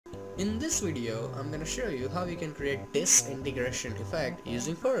In this video, I'm gonna show you how you can create disintegration effect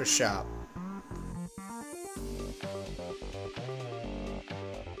using Photoshop.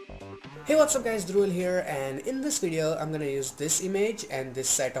 Hey, what's up guys, Dhruval here, and in this video I'm gonna use this image and this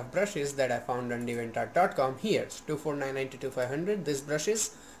set of brushes that I found on DeviantArt.com here. 2499 to 2500, these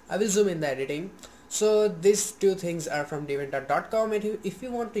brushes. I will zoom in the editing. So these two things are from DeviantArt.com, and if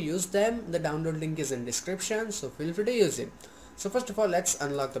you want to use them, the download link is in description, so feel free to use it. So first of all, let's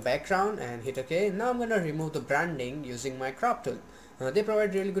unlock the background and hit OK. Now I'm gonna remove the branding using my crop tool. They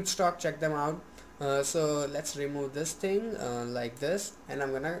provide really good stock, check them out. So let's remove this thing like this, and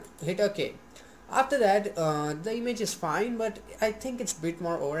I'm gonna hit OK. After that, the image is fine, but I think it's a bit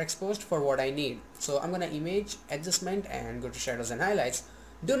more overexposed for what I need. So I'm gonna image adjustment and go to shadows and highlights.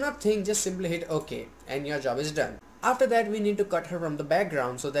 Do not think, just simply hit OK and your job is done. After that, we need to cut her from the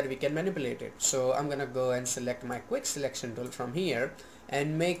background so that we can manipulate it. So I'm gonna go and select my quick selection tool from here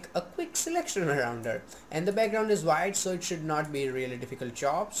and make a quick selection around her. And the background is white, so it should not be a really difficult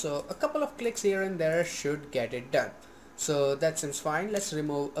job. So a couple of clicks here and there should get it done. So that seems fine. Let's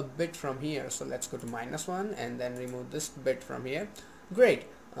remove a bit from here. So let's go to -1 and then remove this bit from here. Great.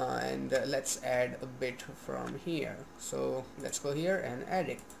 And let's add a bit from here. So let's go here and add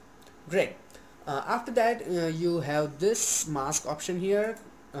it. Great. After that, you have this mask option here.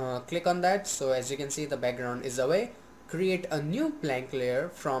 Click on that. So as you can see, the background is away. Create a new blank layer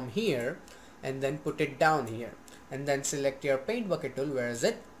from here and then put it down here, and then select your paint bucket tool, where is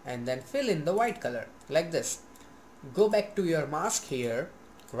it, and then fill in the white color like this. Go back to your mask here,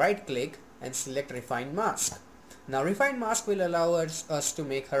 right click and select refine mask. Now refine mask will allow us to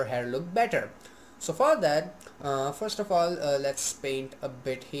make her hair look better. So for that, first of all, let's paint a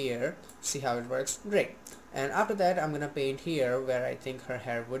bit here, see how it works. Great. And after that, I'm gonna paint here where I think her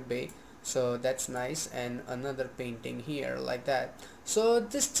hair would be. So that's nice, and another painting here like that. So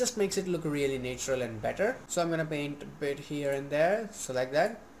this just makes it look really natural and better. So I'm gonna paint a bit here and there, so like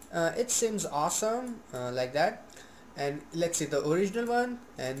that. It seems awesome, like that. And let's see the original one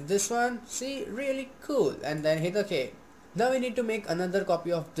and this one, see, really cool. And then hit OK. Now we need to make another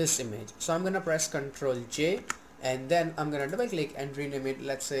copy of this image. So I'm gonna press Ctrl J and then I'm gonna double click and rename it,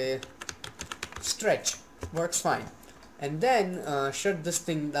 let's say stretch. Works fine. And then shut this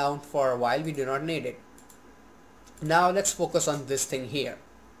thing down for a while, we do not need it. Now let's focus on this thing here.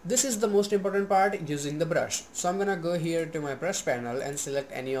 This is the most important part, using the brush. So I'm gonna go here to my brush panel and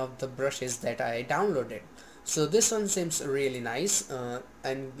select any of the brushes that I downloaded. So this one seems really nice,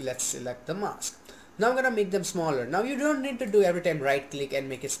 and let's select the mask. Now I'm gonna make them smaller. Now you don't need to do every time right click and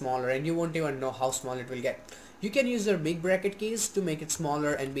make it smaller, and you won't even know how small it will get. You can use your big bracket keys to make it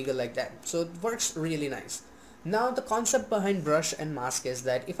smaller and bigger like that. So it works really nice. Now the concept behind brush and mask is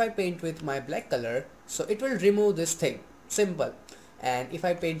that if I paint with my black color, so it will remove this thing, simple. And if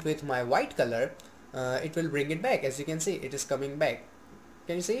I paint with my white color, it will bring it back. As you can see, it is coming back.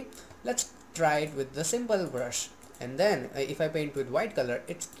 Can you see? Let's try it with the simple brush, and then if I paint with white color,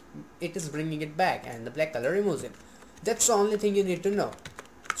 it is bringing it back, and the black color removes it. That's the only thing you need to know.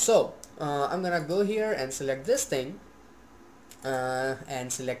 So I'm gonna go here and select this thing,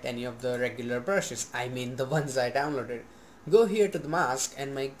 and select any of the regular brushes, I mean the ones I downloaded. Go here to the mask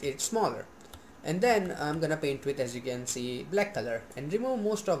and make it smaller, and then I'm gonna paint with, as you can see, black color, and remove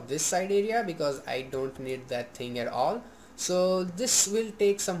most of this side area because I don't need that thing at all. So this will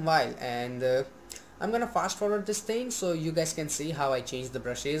take some while, and I'm gonna fast forward this thing so you guys can see how I change the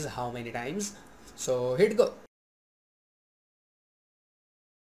brushes, how many times. So here we go.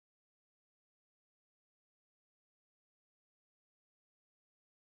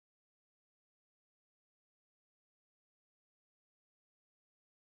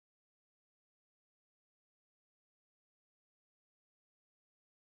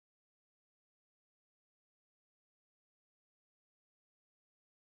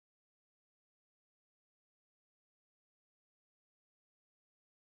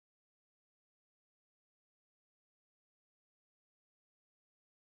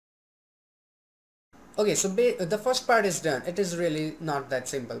 Okay, so the first part is done. It is really not that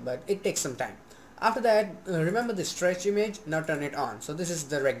simple, but it takes some time. After that, remember the stretch image, now turn it on. So this is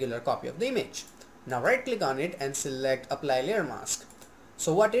the regular copy of the image. Now right click on it and select apply layer mask.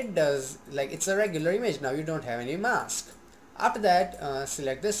 So what it does, like, it's a regular image, now you don't have any mask. After that,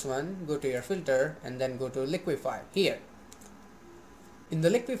 select this one, go to your filter and then go to liquify here. In the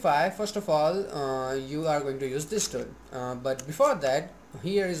liquify, first of all, you are going to use this tool, but before that,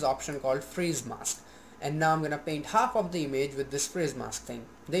 here is option called freeze mask. And now I'm gonna paint half of the image with this freeze mask thing.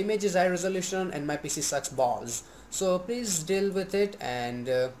 The image is high resolution and my PC sucks balls, so please deal with it, and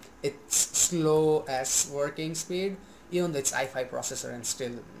it's slow as working speed. even though it's i5 processor, and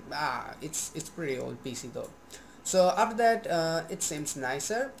still it's pretty old PC though. So after that it seems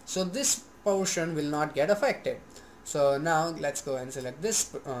nicer, so this portion will not get affected. So now let's go and select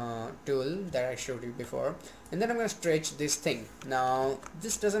this tool that I showed you before, and then I'm gonna stretch this thing. Now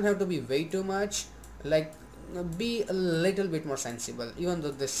this doesn't have to be way too much, like be a little bit more sensible, even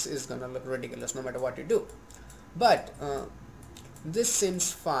though this is gonna look ridiculous no matter what you do. But this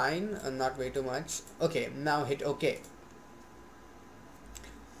seems fine, not way too much. Okay, now hit OK.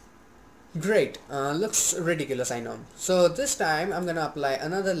 Great, looks ridiculous, I know. So this time I'm gonna apply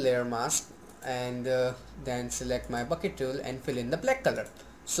another layer mask, and then select my bucket tool and fill in the black color.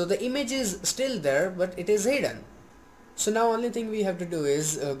 So the image is still there, but it is hidden. So now only thing we have to do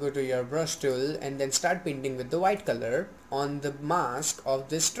is go to your brush tool and then start painting with the white color on the mask of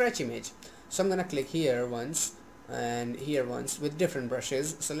this stretch image. So I'm gonna click here once and here once with different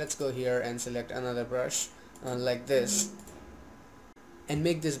brushes. So let's go here and select another brush like this, and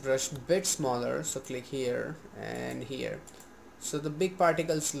make this brush a bit smaller. So click here and here. So the big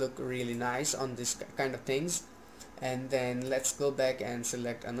particles look really nice on this kind of things. And then let's go back and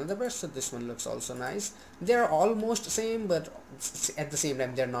select another brush. So this one looks also nice. They're almost same, but at the same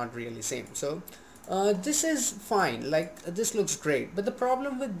time they're not really same. So this is fine, like this looks great. But the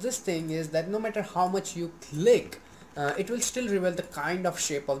problem with this thing is that no matter how much you click, it will still reveal the kind of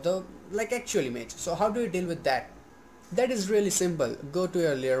shape of the actual image. So how do you deal with that? That is really simple. Go to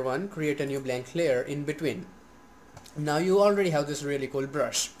your layer 1, create a new blank layer in between. Now you already have this really cool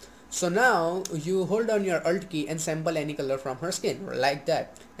brush. So now you hold down your Alt key and sample any color from her skin like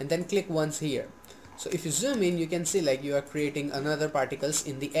that, and then click once here. So if you zoom in, you can see like you are creating another particles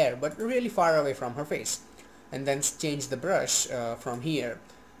in the air, but really far away from her face. And then change the brush from here,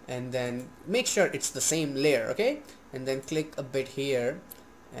 and then make sure it's the same layer, okay? And then click a bit here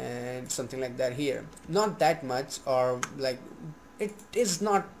and something like that here. Not that much, or like it should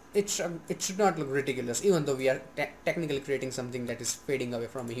not look ridiculous, even though we are technically creating something that is fading away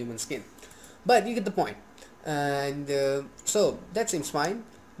from a human skin. But you get the point. And so that seems fine.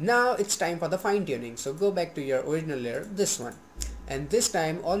 Now it's time for the fine tuning. So go back to your original layer, this one, and this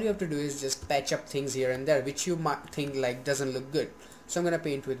time all you have to do is just patch up things here and there which you might think like doesn't look good. So I'm gonna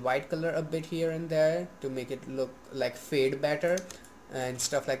paint with white color a bit here and there to make it look like fade better and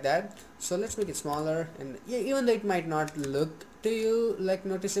stuff like that. So let's make it smaller, and yeah, even though it might not look to you like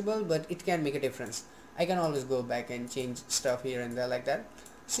noticeable, but it can make a difference. I can always go back and change stuff here and there like that.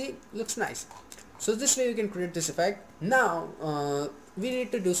 See, looks nice. So this way you can create this effect. Now we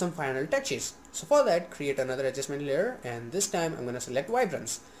need to do some final touches. So for that, create another adjustment layer, and this time I'm gonna select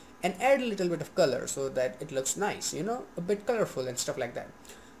vibrance and add a little bit of color so that it looks nice, you know, a bit colorful and stuff like that.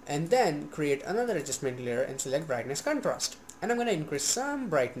 And then create another adjustment layer and select brightness contrast, and I'm gonna increase some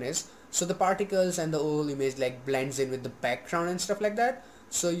brightness so the particles and the whole image like blends in with the background and stuff like that.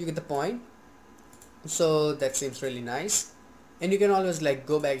 So you get the point. So that seems really nice, and you can always like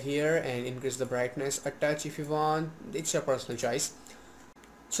go back here and increase the brightness a touch if you want. It's your personal choice.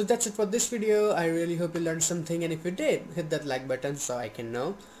 So that's it for this video. I really hope you learned something, and if you did, hit that like button so I can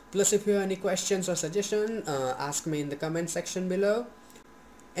know. Plus if you have any questions or suggestions, ask me in the comment section below.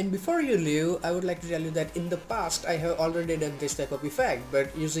 And before you leave, I would like to tell you that in the past I have already done this type of effect,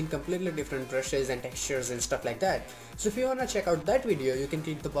 but using completely different brushes and textures and stuff like that. So if you wanna check out that video, you can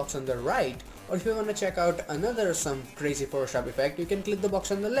click the box on the right, or if you wanna check out another some crazy Photoshop effect, you can click the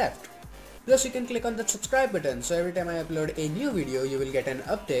box on the left. Plus you can click on that subscribe button, so every time I upload a new video you will get an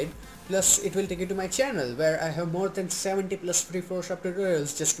update. Plus it will take you to my channel where I have more than 70 plus free Photoshop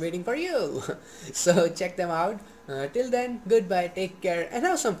tutorials just waiting for you. So check them out. Till then, goodbye, take care, and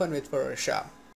have some fun with Photoshop.